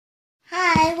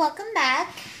welcome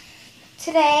back.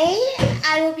 Today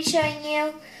I will be showing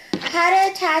you how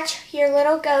to attach your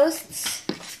little ghosts.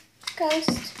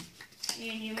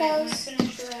 You might want to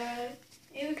finish that.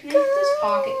 You can make this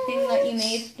pocket thing that you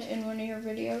made in one of your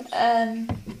videos.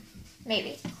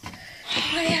 Maybe.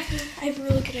 I have a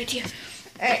really good idea.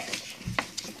 Alright.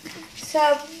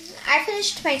 So I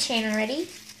finished my chain already.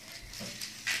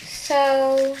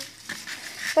 So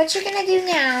what you're gonna do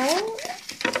now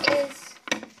is,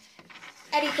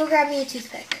 Eddie, go grab me a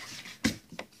toothpick.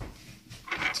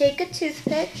 Take a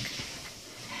toothpick.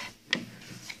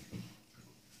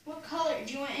 What color?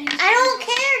 Do you want any? I don't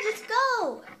care, just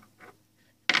go.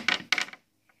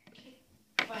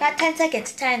 Got 10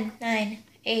 seconds. 10, 9,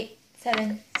 8,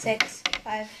 7, 6,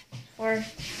 5, 4.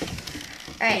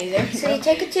 Alright, so you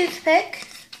take a toothpick.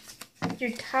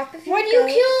 Your top of your Why do you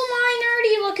kill my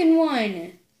nerdy looking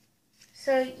one?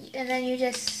 So, and then you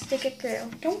just stick it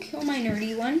through. Don't kill my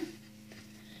nerdy one.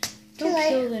 Don't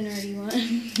kill the nerdy one.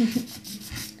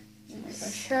 Oh my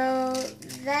gosh. So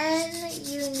then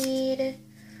you need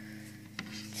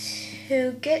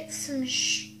to get some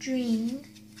string.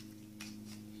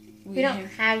 We don't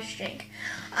have string.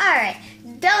 Alright,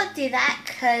 don't do that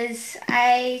because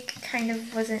I kind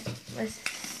of was,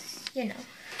 you know.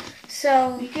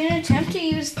 So we can attempt to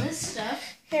use this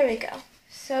stuff. Here we go.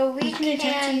 So we can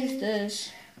attempt to use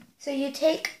this. So you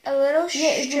take a little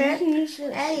strip. Yeah, we can use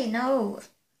this. Hey, no.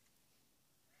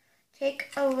 Take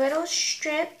a little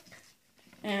strip.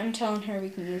 And I'm telling her we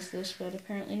can use this, but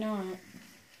apparently not.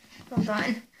 Hold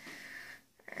on.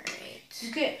 Alright.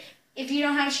 Okay. If you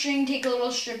don't have string, take a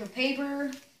little strip of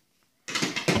paper.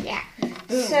 Yeah.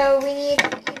 Boom. So you need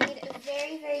a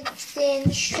very, very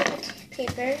thin strip of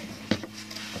paper.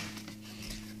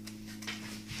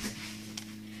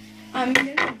 I'm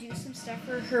gonna do some stuff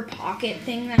for her pocket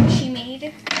thing that she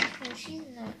made. No, she's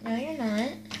not. No, you're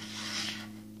not.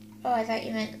 Oh, I thought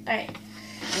you meant. Alright.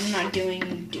 I'm not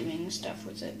doing stuff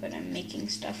with it, but I'm making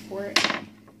stuff for it.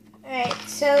 Alright,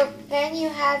 so then you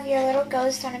have your little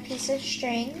ghost on a piece of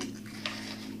string.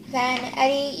 Then,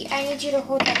 Eddie, I need you to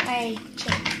hold up my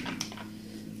chain.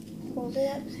 Hold it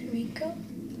up. There we go.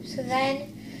 So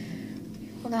then,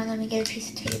 hold on, let me get a piece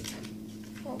of tape.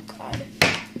 Oh, God.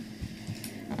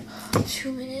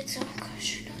 2 minutes. Oh,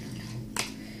 gosh. No.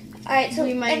 Alright, so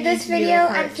in this video,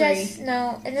 I'm just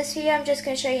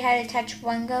going to show you how to attach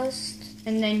one ghost.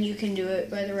 And then you can do it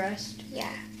by the rest.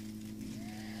 Yeah.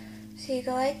 So you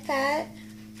go like that.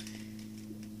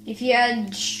 If you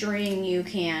had string, you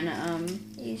can,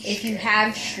 if you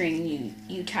have string,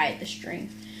 you tie the string.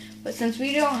 But since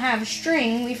we don't have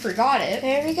string, we forgot it.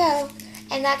 There we go.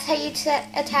 And that's how you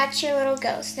attach your little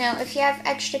ghost. Now, if you have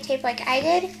extra tape like I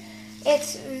did,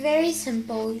 it's very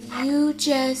simple. You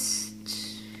just...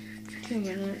 2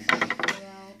 minutes.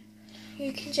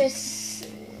 You can just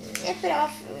snip it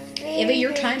off Yeah, but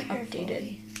your time carefully.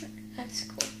 updated. That's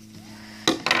cool.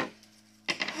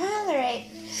 Alright,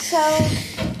 so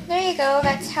there you go.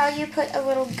 That's how you put a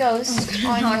little ghost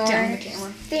on your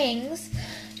things.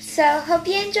 So, hope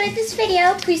you enjoyed this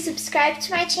video. Please subscribe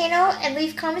to my channel and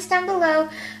leave comments down below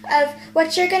of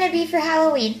what you're going to be for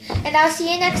Halloween. And I'll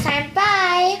see you next time.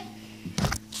 Bye!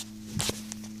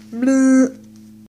 Bleh.